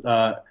 It's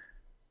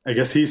I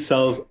guess he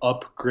sells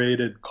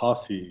upgraded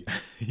coffee.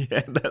 He's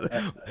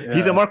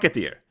a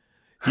marketeer.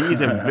 He is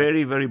a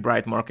very, very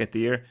bright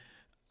marketeer.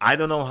 I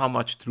don't know how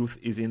much truth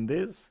is in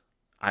this.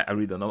 I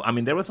really don't know. I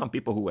mean, there were some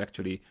people who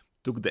actually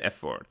took the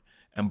effort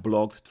and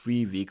blogged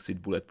 3 weeks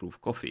with bulletproof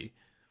coffee.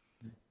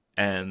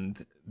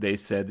 And they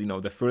said,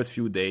 the first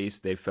few days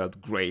they felt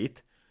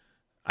great.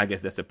 I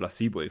guess that's a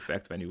placebo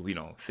effect. When you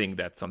think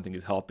that something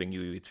is helping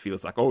you, it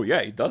feels like, oh yeah,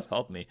 it does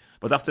help me.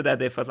 But after that,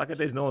 they felt like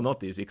there's no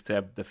notice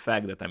except the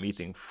fact that I'm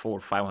eating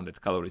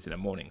 400-500 calories in the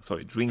morning.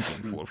 Sorry,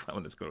 drinking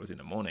 400-500 calories in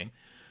the morning.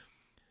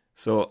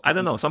 So I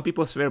don't know. Some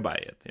people swear by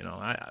it.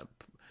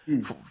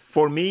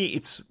 For me,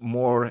 it's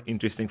more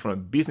interesting from a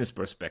business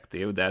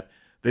perspective that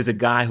there's a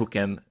guy who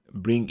can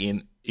bring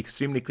in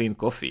extremely clean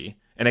coffee.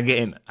 And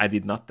again, I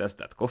did not test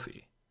that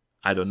coffee.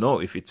 I don't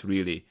know if it's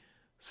really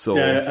so.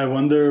 Yeah, I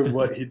wonder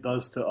what he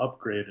does to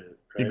upgrade it.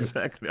 Right?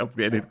 Exactly,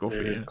 upgraded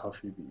coffee. Yeah.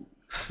 Coffee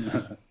beans.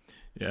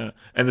 Yeah,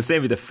 and the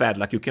same with the fat.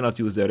 Like you cannot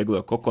use the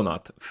regular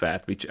coconut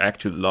fat, which I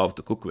actually love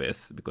to cook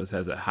with because it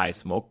has a high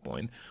smoke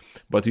point.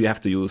 But you have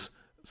to use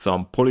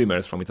some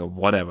polymers from it or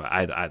whatever.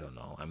 I don't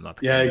know. I'm not.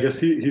 Yeah, I guess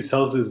he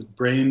sells his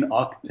brain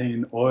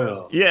octane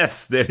oil.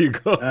 Yes, there you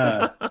go.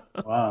 Yeah.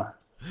 Wow.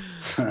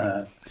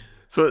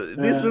 So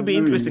this will be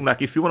interesting.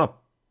 Like if you want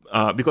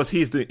to, because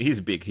he's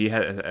big. He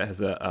has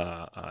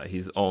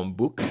his own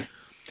book,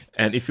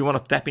 and if you want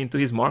to tap into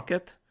his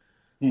market,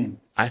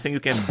 I think you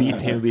can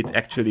beat him with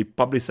actually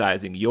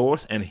publicizing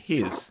yours and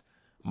his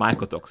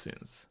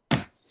mycotoxins.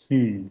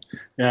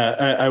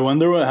 Yeah, I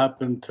wonder what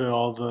happened to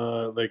all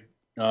the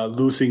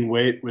losing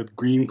weight with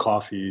green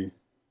coffee.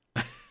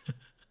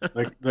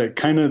 That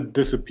kind of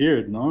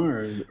disappeared, no?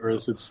 Or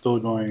is it still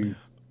going?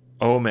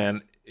 Oh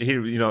man,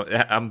 here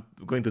I'm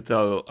going to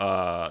tell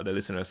the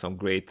listeners some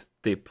great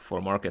tip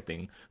for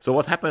marketing. So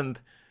what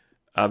happened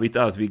with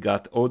us? We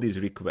got all these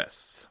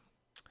requests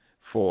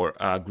for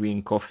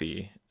green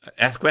coffee.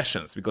 Ask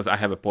questions because I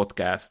have a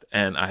podcast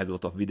and I had a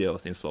lot of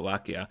videos in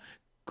Slovakia,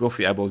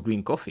 about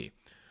green coffee.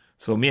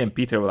 So me and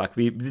Peter were like,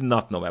 we did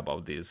not know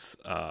about this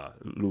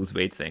lose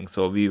weight thing.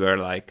 So we were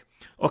like,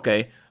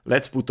 okay,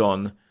 let's put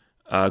on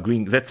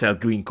let's sell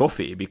green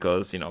coffee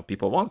because,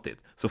 people want it.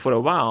 So for a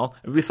while,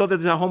 we thought that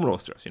these are home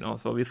roasters,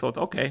 So we thought,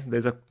 okay,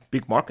 there's a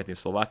big market in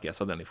Slovakia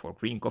suddenly for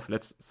green coffee.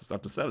 Let's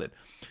start to sell it.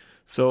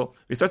 So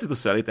we started to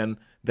sell it, and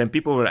then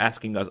people were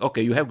asking us,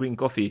 okay, you have green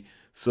coffee,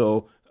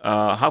 so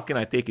how can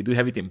I take it? Do you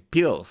have it in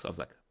pills? I was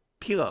like,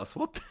 pills?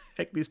 What the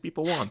heck these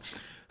people want?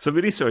 So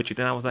we researched it,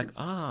 and I was like,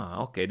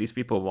 okay, these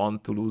people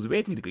want to lose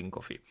weight with green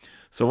coffee.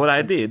 So what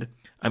I did,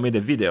 I made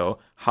a video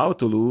how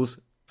to lose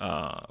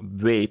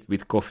weight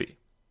with coffee,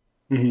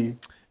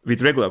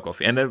 with regular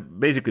coffee. And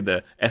basically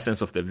the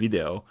essence of the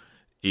video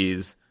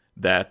is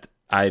that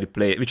I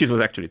replaced, which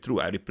was actually true,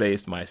 I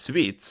replaced my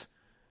sweets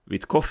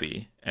with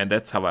coffee, and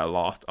that's how I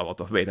lost a lot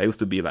of weight. I used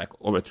to be like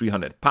over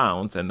 300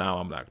 pounds, and now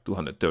I'm like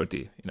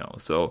 230,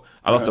 So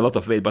I lost a lot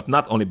of weight, but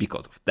not only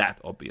because of that,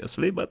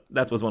 obviously, but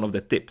that was one of the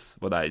tips.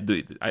 What I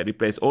do, I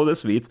replace all the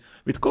sweets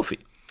with coffee.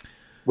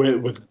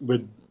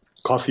 With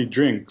coffee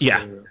drinks?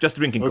 Yeah, just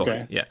drinking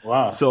coffee. Yeah.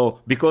 Wow. So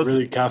because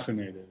really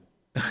caffeinated.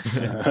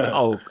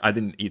 I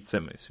didn't eat so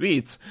many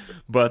sweets,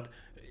 but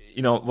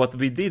what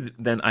we did,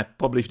 then I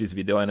published this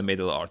video and I made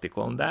a little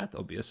article on that,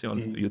 obviously, on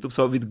YouTube.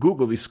 So with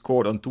Google, we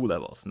scored on 2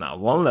 levels. Now,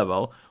 one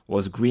level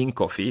was green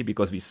coffee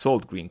because we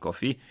sold green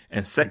coffee,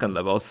 and second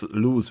level was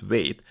lose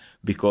weight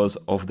because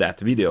of that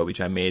video,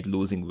 which I made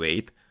losing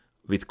weight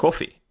with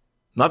coffee.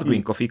 Not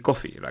green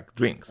coffee, like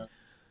drinks.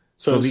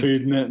 So you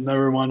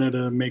never wanted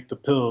to make the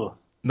pill?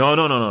 No. We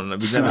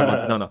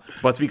never no.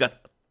 But we got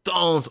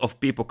tons of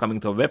people coming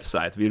to our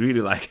website. We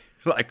really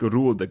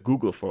ruled the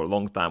Google for a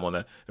long time on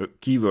the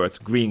keywords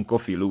green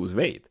coffee lose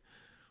weight.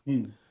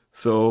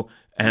 So,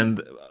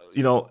 and,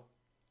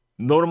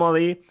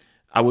 normally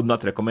I would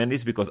not recommend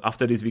this because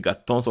after this we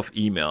got tons of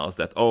emails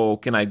that, oh,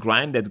 can I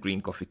grind that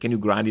green coffee? Can you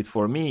grind it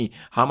for me?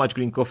 How much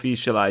green coffee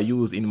shall I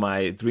use in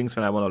my drinks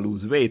when I want to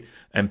lose weight?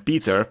 And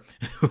Peter,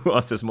 who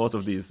answers most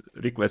of these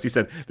requests, he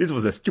said, this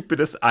was the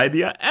stupidest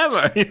idea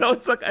ever.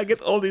 It's like I get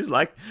all these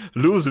like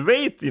lose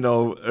weight,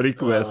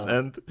 requests.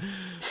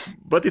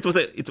 But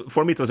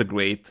for me, it was a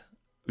great,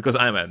 because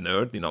I'm a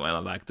nerd, and I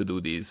like to do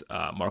these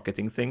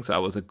marketing things. So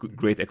it was a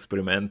great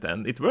experiment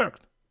and it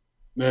worked.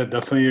 Yeah,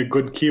 definitely a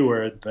good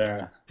keyword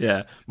there.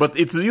 Yeah, but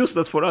it's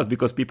useless for us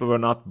because people were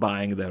not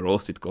buying the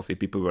roasted coffee.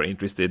 People were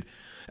interested.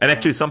 And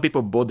actually, some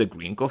people bought the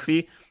green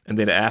coffee and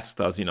they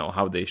asked us,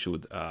 how they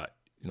should,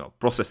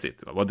 process it,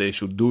 what they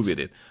should do with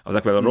it. I was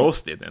like, well,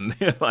 roast it. And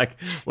they're like,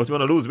 what do you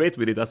want to lose weight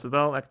with it? I said,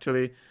 well,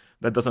 actually,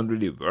 that doesn't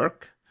really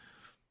work.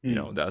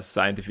 There's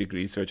scientific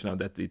research now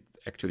that it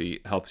actually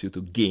helps you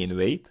to gain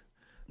weight.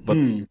 But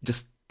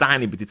just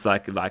tiny bit, it's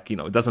like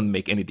it doesn't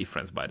make any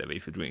difference, by the way,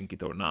 if you drink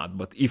it or not.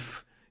 But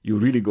if you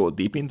really go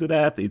deep into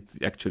that, it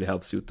actually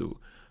helps you to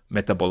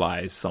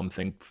metabolize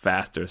something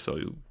faster so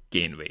you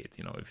gain weight,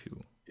 if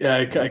you... Yeah,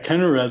 I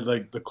kind of read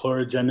like the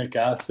chlorogenic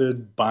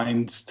acid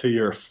binds to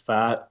your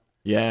fat.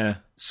 Yeah.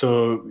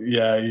 So,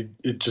 yeah,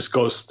 it just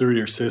goes through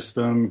your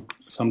system,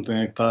 something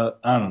like that.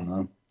 I don't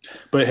know.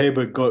 But hey,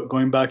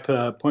 going back to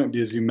that point,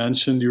 because you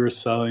mentioned you're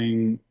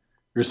selling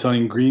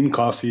green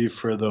coffee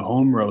for the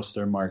home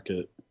roaster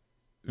market.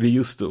 We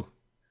used to.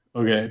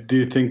 Okay. Do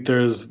you think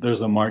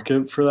there's a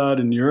market for that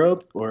in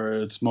Europe, or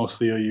it's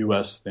mostly a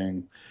US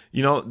thing?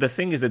 The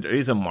thing is that there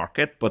is a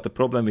market, but the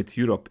problem with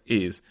Europe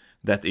is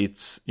that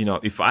it's,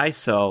 if I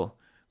sell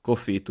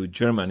coffee to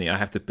Germany, I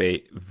have to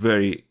pay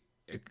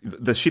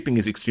the shipping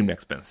is extremely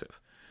expensive.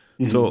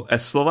 Mm-hmm. So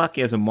as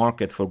Slovakia as a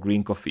market for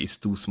green coffee is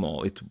too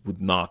small, it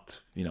would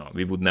not,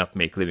 we would not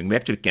make living. We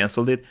actually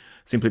canceled it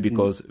simply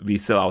because we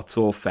sell out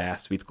so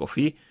fast with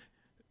coffee,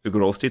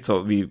 roasted,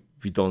 so we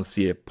don't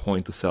see a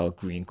point to sell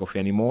green coffee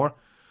anymore.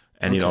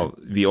 And,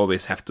 we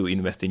always have to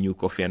invest in new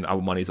coffee and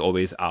our money is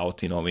always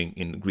out,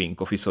 in green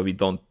coffee. So we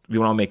want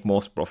to make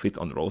most profit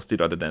on roasted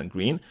rather than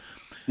green.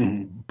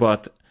 Mm-hmm.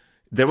 But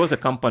there was a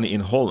company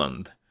in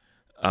Holland,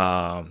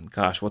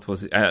 what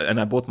was it? And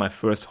I bought my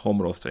first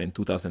home roaster in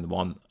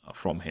 2001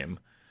 from him.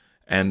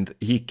 And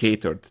he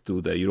catered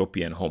to the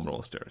European home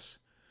roasters.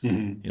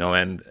 Mm-hmm.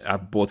 And I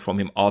bought from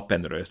him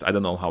Alpenröst. I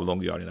don't know how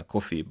long you are in a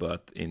coffee,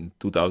 but in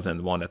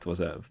 2001, that was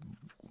a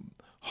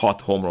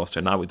hot home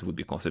roaster. Now it would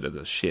be considered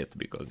a shit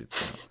because it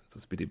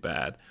was pretty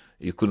bad.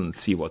 You couldn't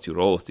see what you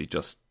roast. It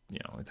just,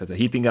 it has a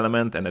heating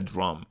element and a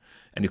drum.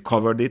 And you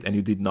covered it and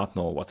you did not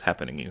know what's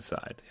happening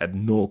inside. You had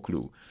no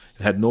clue.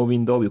 It had no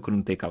window. You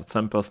couldn't take out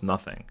samples,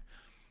 nothing.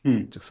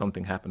 Just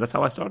something happened. That's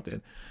how I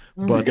started.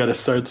 But you got to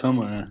start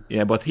somewhere.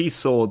 Yeah, but he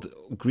sold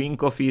green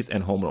coffees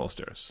and home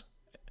roasters.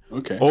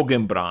 Okay.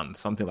 Ogenbrand,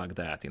 something like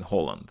that in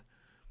Holland.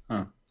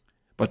 Huh.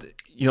 But,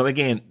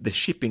 again, the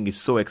shipping is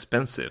so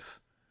expensive.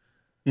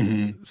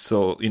 Mm-hmm.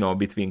 So,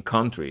 between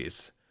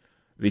countries,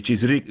 which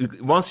is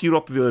once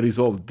Europe will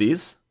resolve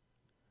this,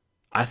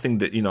 I think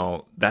that,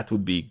 that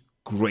would be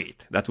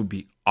great. That would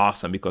be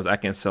awesome because I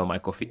can sell my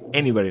coffee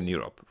anywhere in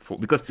Europe.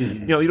 Because,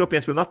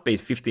 Europeans will not pay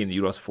 15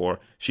 euros for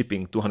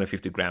shipping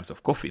 250 grams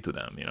of coffee to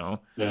them,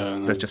 Yeah,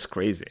 That's just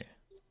crazy.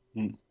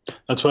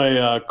 That's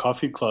why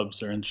coffee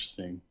clubs are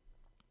interesting.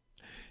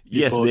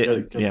 People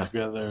get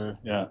together.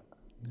 Yeah.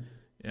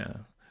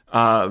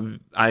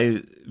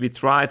 We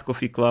tried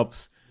coffee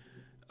clubs.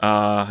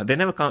 They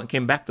never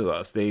came back to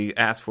us. They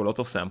asked for a lot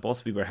of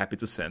samples. We were happy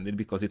to send it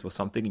because it was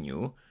something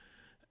new.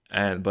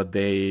 But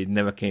they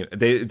never came.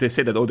 They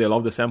said that, they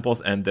love the samples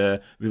and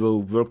we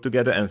will work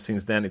together. And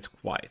since then, it's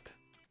quiet.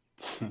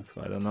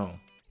 So I don't know.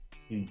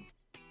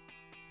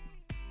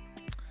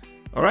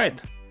 All right.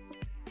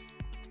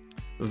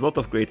 There was a lot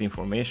of great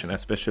information,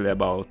 especially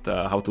about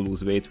how to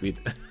lose weight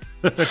with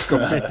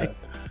coffee.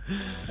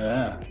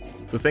 Yeah.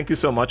 So thank you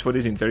so much for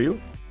this interview.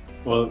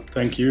 Well,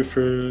 thank you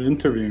for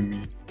interviewing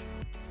me.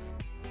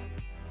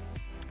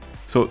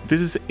 So this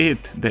is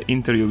it, the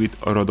interview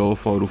with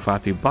Rodolfo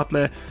Rufati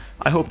Butler.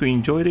 I hope you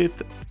enjoyed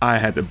it. I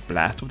had a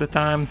blast of the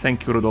time.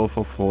 Thank you,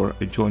 Rodolfo, for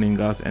joining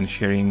us and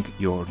sharing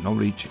your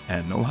knowledge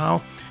and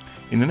know-how.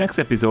 In the next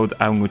episode,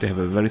 I'm going to have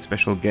a very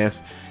special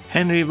guest,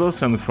 Henry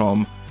Wilson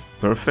from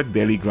Perfect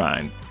Daily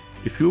Grind.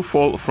 If you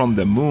fall from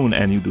the moon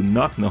and you do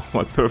not know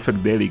what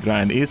Perfect Daily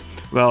Grind is,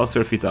 well,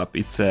 surf it up.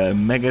 It's a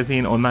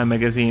magazine, online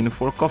magazine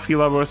for coffee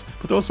lovers,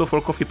 but also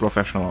for coffee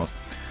professionals.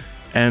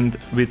 And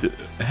with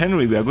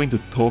Henry, we are going to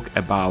talk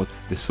about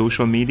the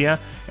social media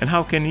and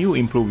how can you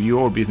improve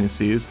your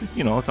businesses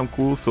with, some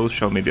cool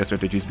social media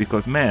strategies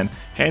because, man,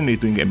 Henry is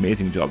doing an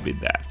amazing job with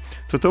that.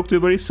 So talk to you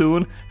very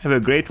soon. Have a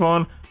great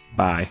one.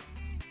 Bye.